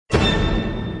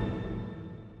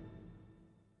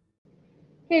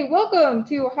Hey, welcome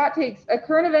to Hot Takes, a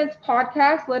current events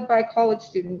podcast led by college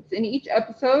students. In each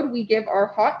episode, we give our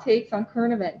hot takes on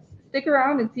current events. Stick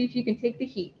around and see if you can take the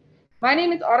heat. My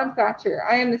name is Autumn Thatcher.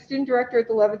 I am the student director at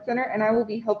the Levitt Center, and I will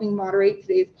be helping moderate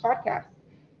today's podcast.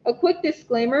 A quick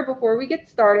disclaimer before we get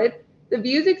started. The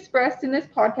views expressed in this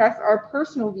podcast are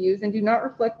personal views and do not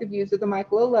reflect the views of the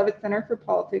Michael O. Levitt Center for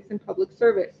Politics and Public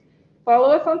Service.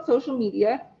 Follow us on social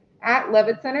media at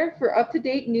Levitt Center for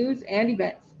up-to-date news and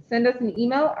events. Send us an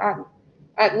email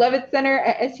at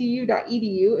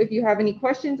levittcenter@suu.edu if you have any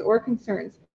questions or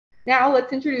concerns. Now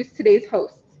let's introduce today's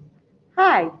hosts.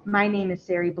 Hi, my name is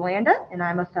Sari, and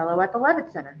I'm a fellow at the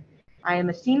Levitt Center. I am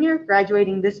a senior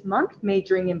graduating this month,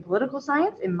 majoring in political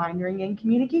science and minoring in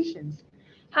communications.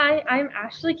 Hi, I'm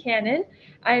Ashley Cannon.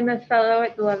 I'm a fellow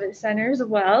at the Levitt Center as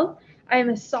well. I am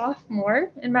a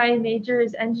sophomore, and my major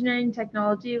is engineering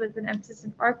technology with an emphasis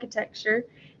in architecture,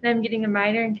 and I'm getting a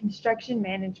minor in construction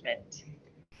management.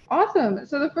 Awesome.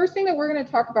 So the first thing that we're going to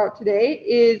talk about today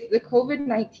is the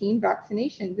COVID-19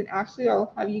 vaccinations. And Ashley,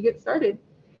 I'll have you get started.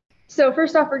 So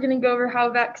first off, we're going to go over how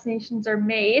vaccinations are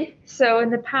made. So in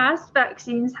the past,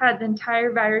 vaccines had the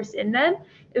entire virus in them.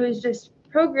 It was just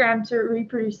programmed to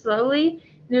reproduce slowly,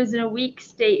 and it was in a weak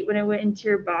state when it went into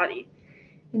your body.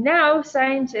 Now,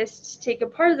 scientists take a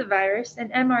part of the virus, an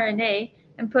mRNA,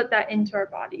 and put that into our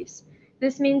bodies.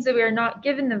 This means that we are not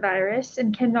given the virus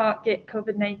and cannot get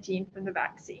COVID-19 from the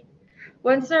vaccine.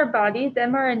 Once in our body, the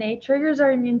mRNA triggers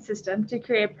our immune system to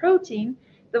create a protein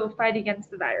that will fight against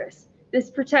the virus.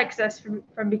 This protects us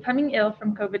from becoming ill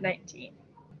from COVID-19.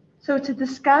 So to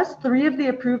discuss 3 of the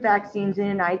approved vaccines in the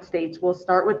United States, we'll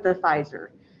start with the Pfizer.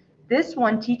 This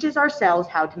one teaches our cells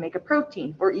how to make a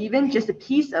protein, or even just a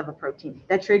piece of a protein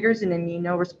that triggers an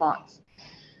immunoresponse.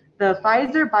 The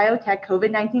Pfizer BioNTech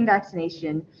COVID-19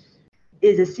 vaccination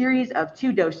is a series of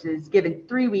 2 doses given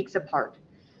 3 weeks apart,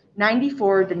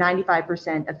 94 to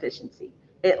 95% efficiency.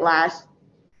 It lasts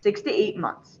 6 to 8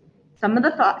 months. Some of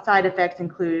the side effects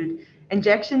include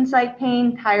injection site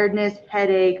pain, tiredness,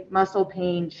 headache, muscle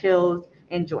pain, chills,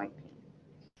 and joint pain.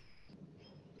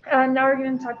 Now we're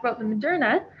going to talk about the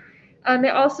Moderna.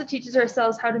 It also teaches our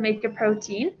cells how to make a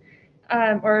protein,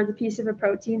 or the piece of a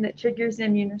protein that triggers an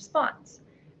immune response.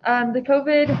 The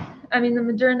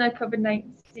Moderna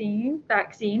COVID-19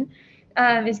 vaccine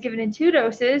is given in 2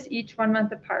 doses, each 1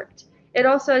 month apart. It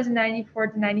also has 94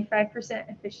 to 95%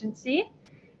 efficiency.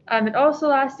 It also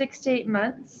lasts 6 to 8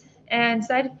 months, and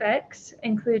side effects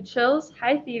include chills,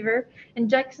 high fever,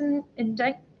 injection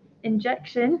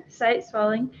site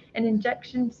swelling, and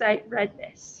injection site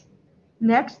redness.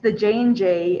 Next, the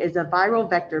J&J is a viral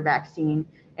vector vaccine,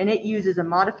 and it uses a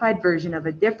modified version of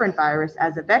a different virus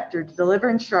as a vector to deliver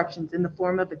instructions in the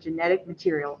form of a genetic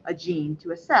material, a gene, to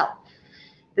a cell.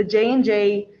 The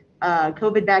J&J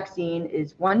COVID vaccine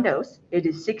is 1 dose. It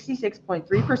is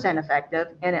 66.3%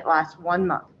 effective, and it lasts 1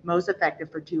 month, most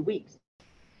effective for 2 weeks.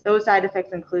 Those side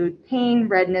effects include pain,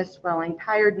 redness, swelling,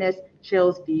 tiredness,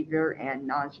 chills, fever, and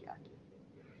nausea.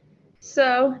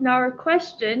 So now our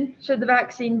question, should the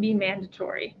vaccine be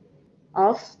mandatory?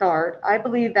 I'll start. I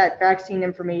believe that vaccine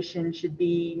information should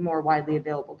be more widely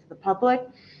available to the public,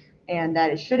 and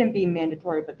that it shouldn't be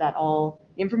mandatory, but that all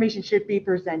information should be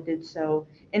presented so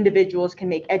individuals can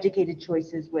make educated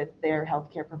choices with their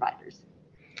healthcare providers.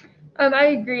 I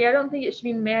agree. I don't think it should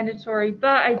be mandatory,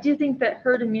 but I do think that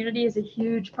herd immunity is a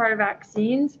huge part of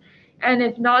vaccines. And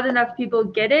if not enough people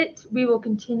get it, we will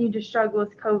continue to struggle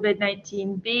with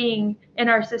COVID-19 being in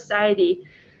our society.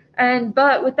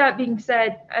 But with that being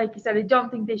said, like I said, I don't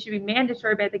think they should be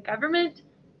mandatory by the government,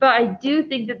 but I do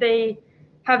think that they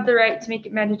have the right to make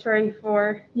it mandatory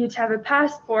for you to have a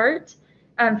passport,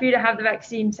 for you to have the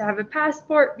vaccine to have a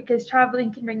passport, because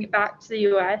traveling can bring it back to the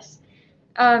US.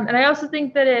 And I also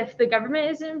think that if the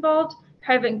government is involved,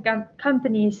 private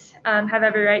companies have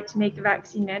every right to make the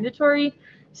vaccine mandatory.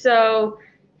 So,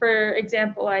 for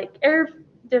example, like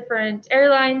different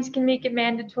airlines can make it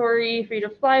mandatory for you to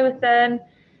fly with them,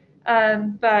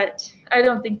 but I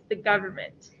don't think the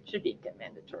government should make it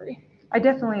mandatory. I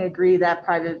definitely agree that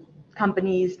private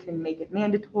companies can make it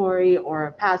mandatory or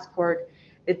a passport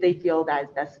if they feel that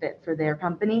is best fit for their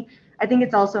company. I think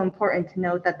it's also important to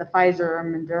note that the Pfizer or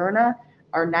Moderna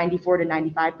are 94 to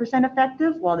 95%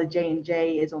 effective, while the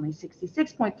J&J is only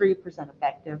 66.3%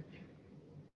 effective.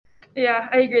 Yeah,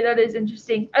 I agree. That is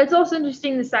interesting. It's also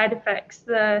interesting the side effects,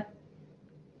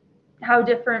 how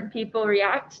different people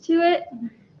react to it.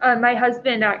 My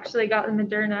husband actually got the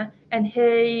Moderna, and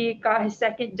he got his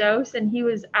 2nd dose, and he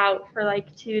was out for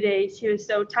like 2 days. He was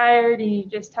so tired, and he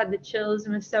just had the chills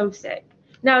and was so sick.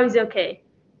 Now he's okay,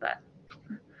 but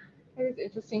It is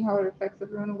interesting how it affects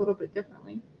everyone a little bit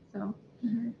differently. So,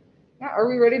 Yeah, are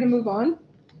we ready to move on?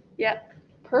 Yep.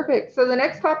 Perfect. So the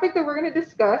next topic that we're going to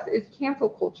discuss is cancel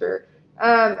culture.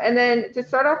 And then to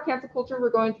start off cancel culture,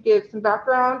 we're going to give some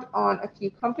background on a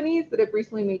few companies that have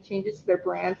recently made changes to their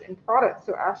brands and products.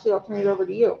 So Ashley, I'll turn it over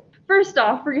to you. First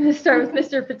off, we're going to start with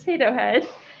Mr. Potato Head.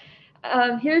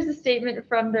 Here's a statement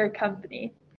from their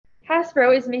company.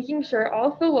 Hasbro is making sure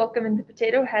all feel welcome in the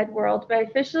Potato Head world by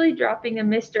officially dropping a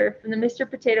Mr. from the Mr.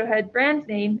 Potato Head brand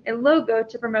name and logo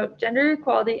to promote gender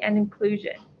equality and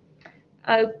inclusion.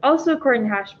 Also, according to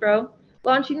Hasbro,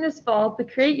 launching this fall, the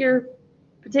Create Your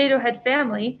Potato Head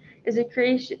Family is a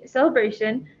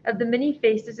celebration of the many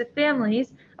faces of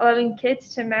families, allowing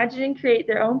kids to imagine and create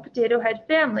their own potato head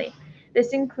family.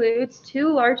 This includes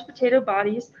 2 large potato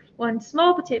bodies, 1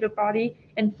 small potato body,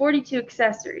 and 42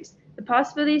 accessories. The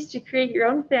possibilities to create your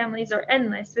own families are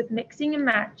endless with mixing and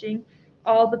matching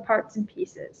all the parts and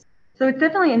pieces. So it's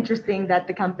definitely interesting that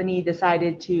the company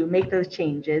decided to make those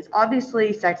changes.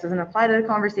 Obviously, sex doesn't apply to the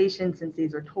conversation since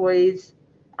these are toys,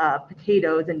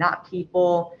 potatoes, and not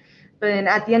people. But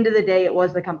at the end of the day, it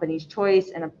was the company's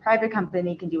choice, and a private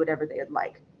company can do whatever they would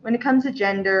like. When it comes to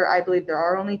gender, I believe there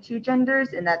are only 2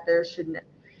 genders, and that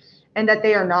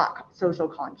they are not social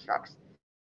constructs.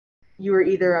 You are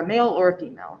either a male or a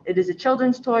female. It is a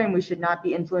children's toy, and we should not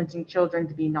be influencing children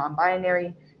to be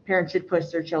non-binary. Parents should push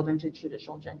their children to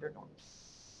traditional gender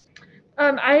norms.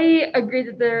 I agree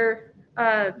that there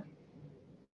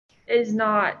is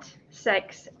not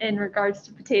sex in regards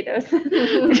to potatoes,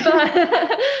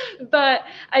 but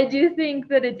I do think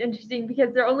that it's interesting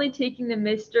because they're only taking the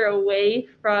Mr. away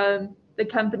from the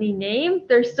company name.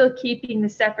 They're still keeping the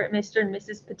separate Mr. and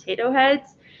Mrs. Potato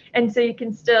Heads, and so you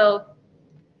can still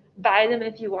buy them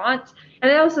if you want.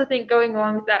 And I also think going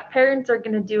along with that, parents are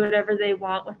going to do whatever they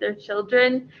want with their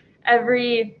children.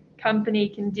 Every company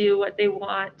can do what they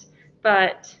want,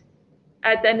 but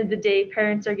at the end of the day,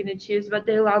 parents are going to choose what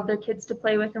they allow their kids to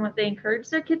play with and what they encourage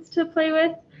their kids to play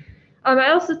with. I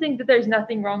also think that there's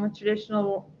nothing wrong with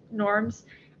traditional norms.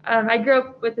 I grew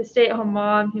up with a stay-at-home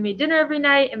mom who made dinner every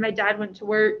night, and my dad went to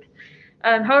work.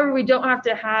 However, we don't have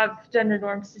to have gender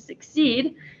norms to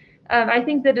succeed. I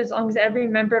think that as long as every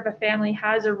member of a family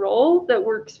has a role that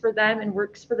works for them and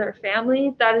works for their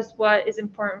family, that is what is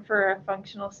important for a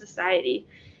functional society.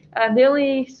 They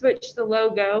only switched the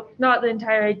logo, not the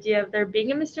entire idea of there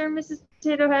being a Mr. and Mrs.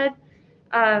 Potato Head,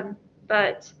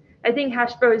 but I think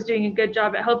Hasbro is doing a good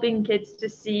job at helping kids to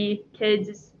see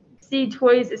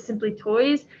toys as simply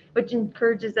toys, which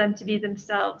encourages them to be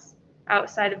themselves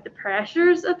outside of the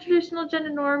pressures of traditional gender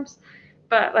norms.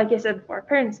 But like I said before,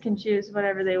 parents can choose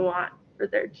whatever they want for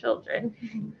their children.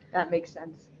 That makes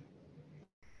sense.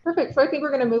 Perfect. So I think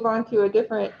we're going to move on to a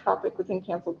different topic within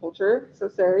cancel culture. So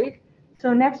Sari.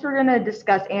 So next we're going to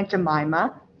discuss Aunt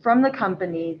Jemima. From the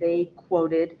company, they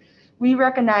quoted, "We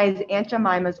recognize Aunt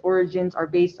Jemima's origins are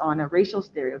based on a racial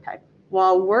stereotype.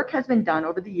 While work has been done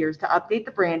over the years to update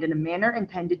the brand in a manner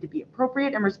intended to be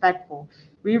appropriate and respectful,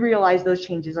 we realize those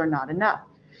changes are not enough.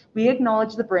 We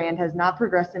acknowledge the brand has not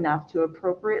progressed enough to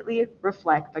appropriately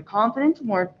reflect the confidence,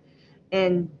 warmth,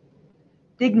 and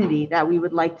dignity that we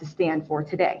would like to stand for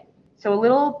today." So a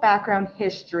little background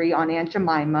history on Aunt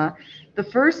Jemima. The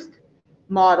first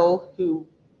model who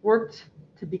worked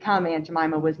to become Aunt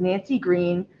Jemima was Nancy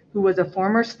Green, who was a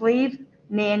former slave,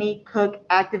 nanny, cook,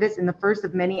 activist, and the first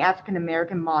of many African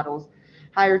American models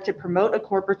hired to promote a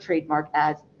corporate trademark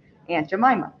as Aunt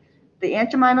Jemima. The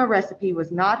Aunt Jemima recipe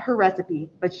was not her recipe,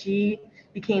 but she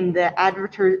became the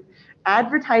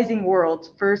advertising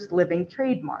world's first living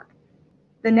trademark.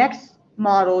 The next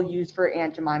model used for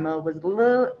Aunt Jemima was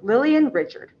Lillian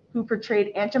Richard, who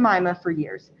portrayed Aunt Jemima for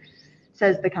years,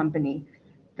 says the company.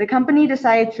 The company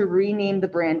decided to rename the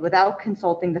brand without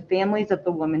consulting the families of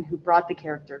the women who brought the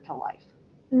character to life.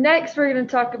 Next, we're going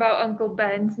to talk about Uncle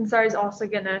Ben's, and Sari's also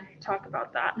going to talk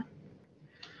about that.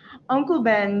 Uncle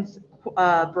Ben's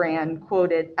brand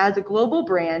quoted, "As a global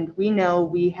brand, we know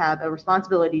we have a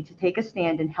responsibility to take a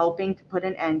stand in helping to put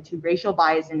an end to racial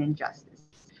bias and injustice.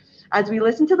 As we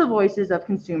listen to the voices of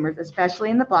consumers, especially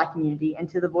in the Black community, and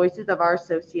to the voices of our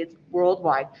associates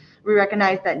worldwide, we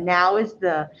recognize that now is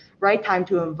the right time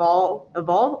to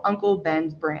evolve Uncle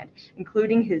Ben's brand,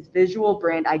 including his visual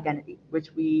brand identity,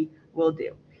 which we will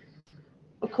do."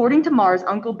 According to Mars,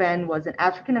 Uncle Ben was an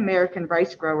African-American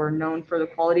rice grower known for the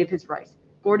quality of his rice.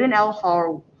 Gordon L.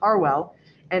 Harwell,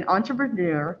 an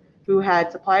entrepreneur who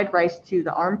had supplied rice to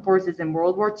the armed forces in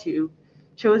World War II,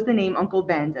 chose the name Uncle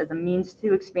Ben's as a means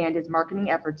to expand his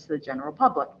marketing efforts to the general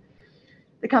public.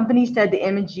 The company said the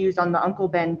image used on the Uncle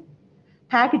Ben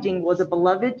packaging was a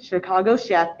beloved Chicago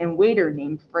chef and waiter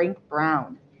named Frank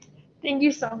Brown. Thank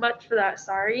you so much for that,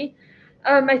 Sari.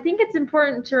 I think it's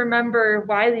important to remember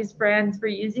why these brands were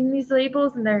using these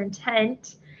labels and their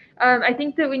intent. I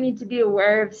think that we need to be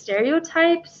aware of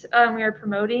stereotypes we are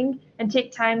promoting and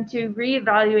take time to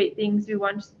reevaluate things we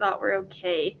once thought were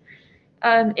okay.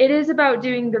 It is about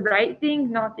doing the right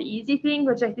thing, not the easy thing,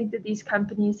 which I think that these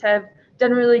companies have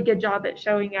done a really good job at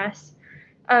showing us.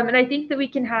 And I think that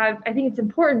I think it's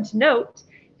important to note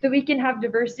that we can have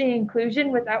diversity and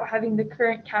inclusion without having the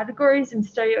current categories and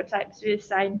stereotypes we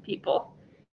assign people.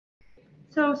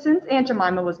 So since Aunt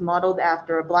Jemima was modeled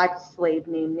after a Black slave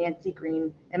named Nancy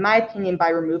Green, in my opinion, by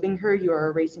removing her, you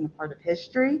are erasing a part of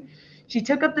history. She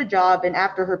took up the job, and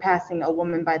after her passing, a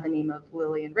woman by the name of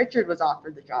Lillian Richard was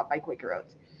offered the job by Quaker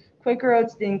Oats. Quaker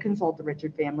Oats didn't consult the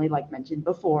Richard family, like mentioned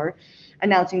before,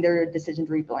 announcing their decision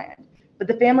to rebrand. But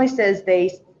the family says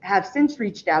they have since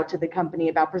reached out to the company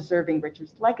about preserving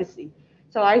Richard's legacy.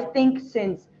 So I think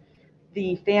since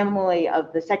the family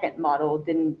of the second model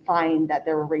didn't find that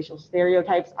there were racial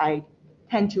stereotypes, I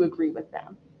tend to agree with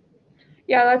them.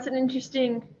 Yeah, that's an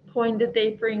interesting point that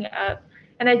they bring up.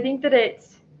 And I think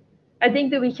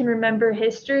that we can remember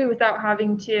history without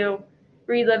having to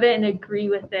relive it and agree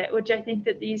with it, which I think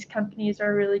that these companies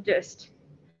are really just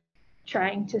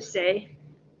trying to say.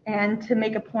 And to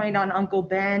make a point on Uncle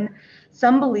Ben,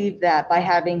 some believe that by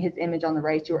having his image on the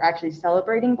rice, you are actually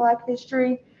celebrating Black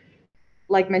history.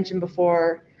 Like mentioned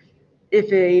before,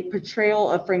 if a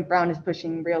portrayal of Frank Brown is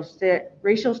pushing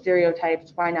racial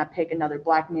stereotypes, why not pick another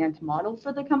Black man to model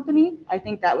for the company? I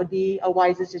think that would be a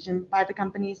wise decision by the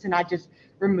companies to not just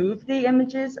remove the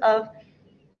images of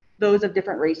those of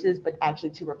different races, but actually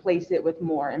to replace it with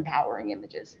more empowering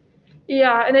images.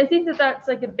 Yeah, and I think that that's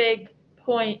like a big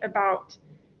point about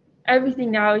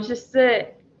everything now is just to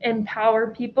empower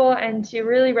people and to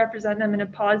really represent them in a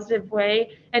positive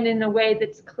way and in a way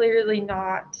that's clearly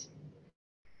not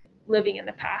living in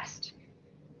the past.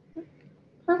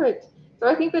 Perfect. So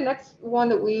I think the next one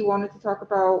that we wanted to talk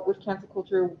about with cancel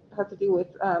culture has to do with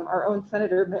our own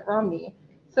Senator Mitt Romney.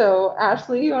 So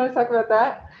Ashley, you want to talk about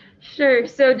that? Sure.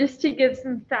 So just to give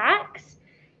some facts,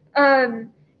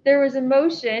 there was a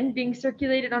motion being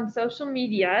circulated on social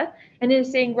media, and it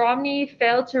is saying Romney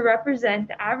failed to represent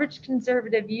the average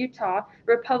conservative Utah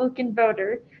Republican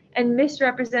voter and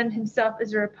misrepresented himself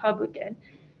as a Republican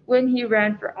when he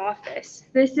ran for office.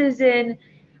 This is in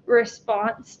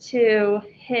response to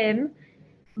him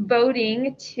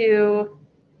voting to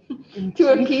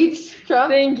impeach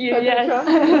Trump. Thank you. President yes.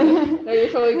 Trump? No, you're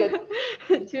totally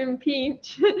good. To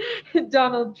impeach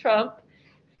Donald Trump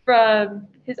from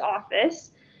his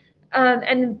office.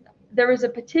 And there was a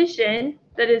petition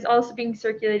that is also being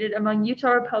circulated among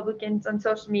Utah Republicans on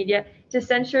social media to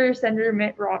censure Senator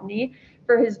Mitt Romney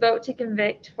for his vote to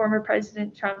convict former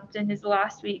President Trump in his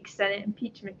last week's Senate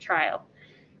impeachment trial.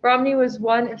 Romney was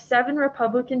one of 7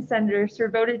 Republican senators who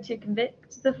voted to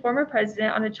convict the former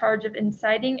president on a charge of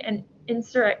inciting an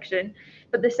insurrection,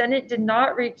 but the Senate did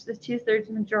not reach the 2/3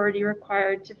 majority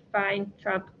required to find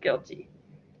Trump guilty.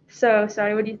 So,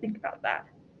 Sari, what do you think about that?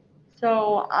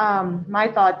 So my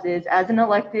thoughts is, as an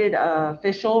elected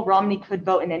official, Romney could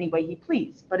vote in any way he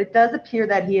pleased, but it does appear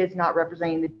that he is not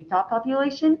representing the Utah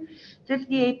population.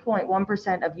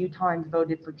 58.1% of Utahns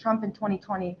voted for Trump in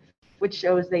 2020, which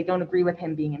shows they don't agree with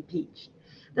him being impeached.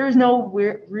 There is no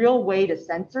real way to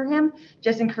censor him,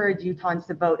 just encourage Utahns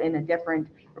to vote in a different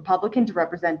Republican to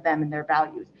represent them and their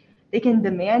values. They can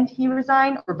demand he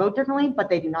resign or vote differently, but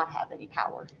they do not have any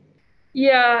power.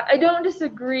 Yeah, I don't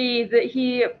disagree that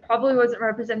he probably wasn't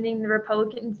representing the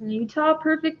Republicans in Utah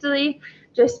perfectly,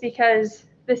 just because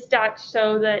the stats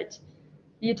show that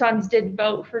Utahns did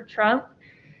vote for Trump.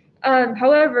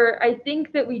 However, I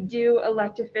think that we do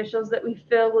elect officials that we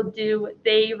feel will do what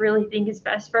they really think is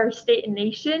best for our state and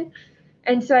nation.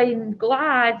 And so I'm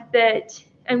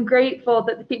grateful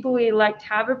that the people we elect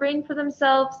have a brain for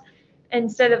themselves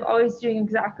instead of always doing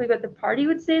exactly what the party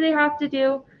would say they have to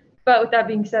do. But with that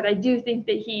being said, I do think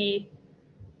that he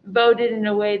voted in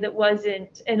a way that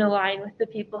wasn't in line with the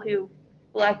people who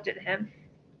elected him.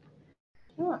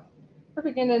 Yeah,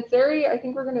 perfect. And then Sari, I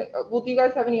think do you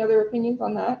guys have any other opinions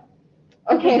on that?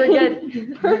 Okay, we're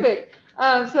good. Perfect.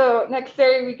 So next,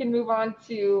 Sari, we can move on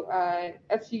to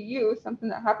SUU, something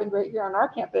that happened right here on our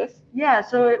campus. Yeah,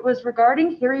 so it was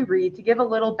regarding Harry Reid. To give a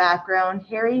little background,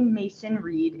 Harry Mason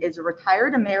Reid is a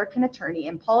retired American attorney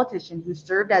and politician who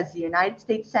served as the United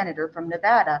States Senator from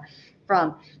Nevada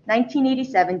from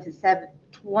 1987 to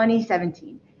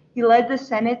 2017. He led the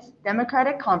Senate's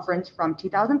Democratic Conference from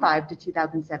 2005 to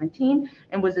 2017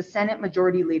 and was the Senate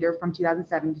Majority Leader from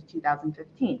 2007 to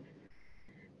 2015.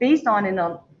 Based on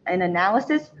an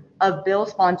analysis of bill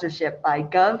sponsorship by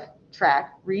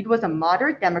track, Reed was a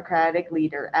moderate Democratic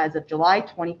leader as of July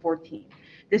 2014.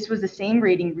 This was the same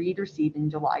rating Reed received in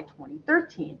July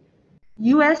 2013.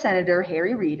 U.S. Senator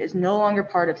Harry Reid is no longer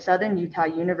part of Southern Utah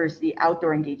University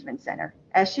Outdoor Engagement Center.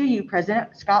 SUU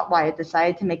President Scott Wyatt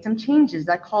decided to make some changes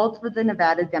that called for the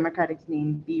Nevada Democratic's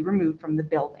name be removed from the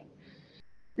building.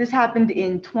 This happened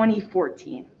in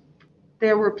 2014.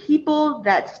 There were people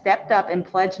that stepped up and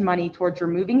pledged money towards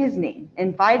removing his name.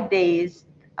 In 5 days,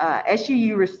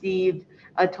 SUU received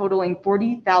a totaling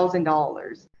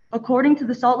 $40,000. According to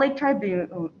the Salt Lake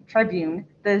Tribune,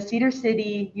 the Cedar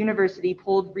City University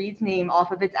pulled Reed's name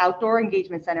off of its outdoor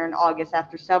engagement center in August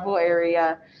after several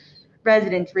area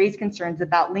residents raised concerns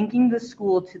about linking the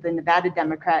school to the Nevada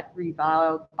Democrat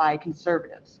reviled by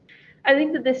conservatives. I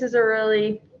think that this is a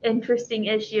really interesting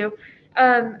issue.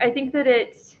 I think that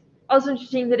it's also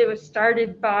interesting that it was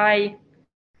started by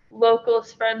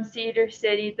locals from Cedar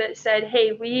City that said,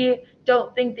 hey, we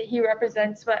don't think that he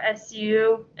represents what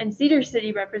SU and Cedar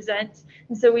City represents,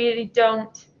 and so we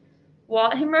don't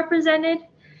want him represented.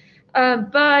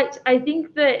 But I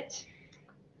think that,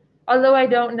 although I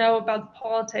don't know about the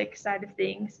politics side of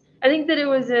things, I think that it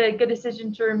was a good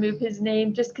decision to remove his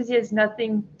name just because he has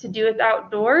nothing to do with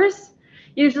outdoors.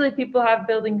 Usually people have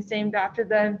buildings named after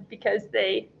them because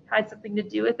they had something to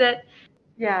do with it.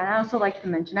 Yeah, and I also like to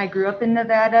mention I grew up in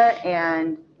Nevada,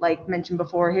 and like mentioned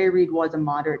before, Harry Reid was a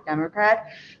moderate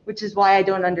Democrat, which is why I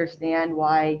don't understand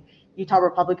why Utah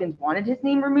Republicans wanted his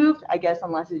name removed, I guess,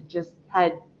 unless it just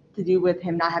had to do with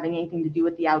him not having anything to do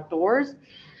with the outdoors.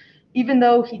 Even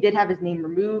though he did have his name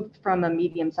removed from a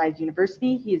medium-sized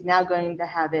university, he is now going to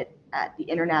have it at the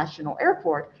International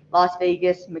Airport. Las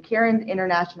Vegas McCarran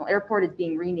International Airport is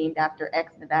being renamed after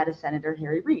ex-Nevada Senator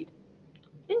Harry Reid.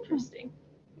 Interesting.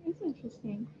 It's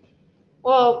interesting.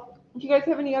 Well, do you guys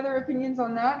have any other opinions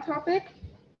on that topic?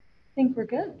 I think we're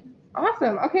good.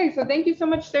 Awesome. Okay, so thank you so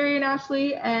much, Sari and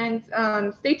Ashley, and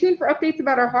stay tuned for updates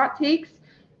about our hot takes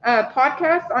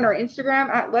podcast on our Instagram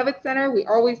at Levitt Center. We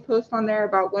always post on there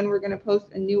about when we're going to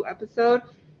post a new episode.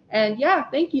 And yeah,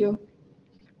 thank you.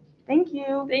 Thank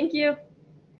you. Thank you.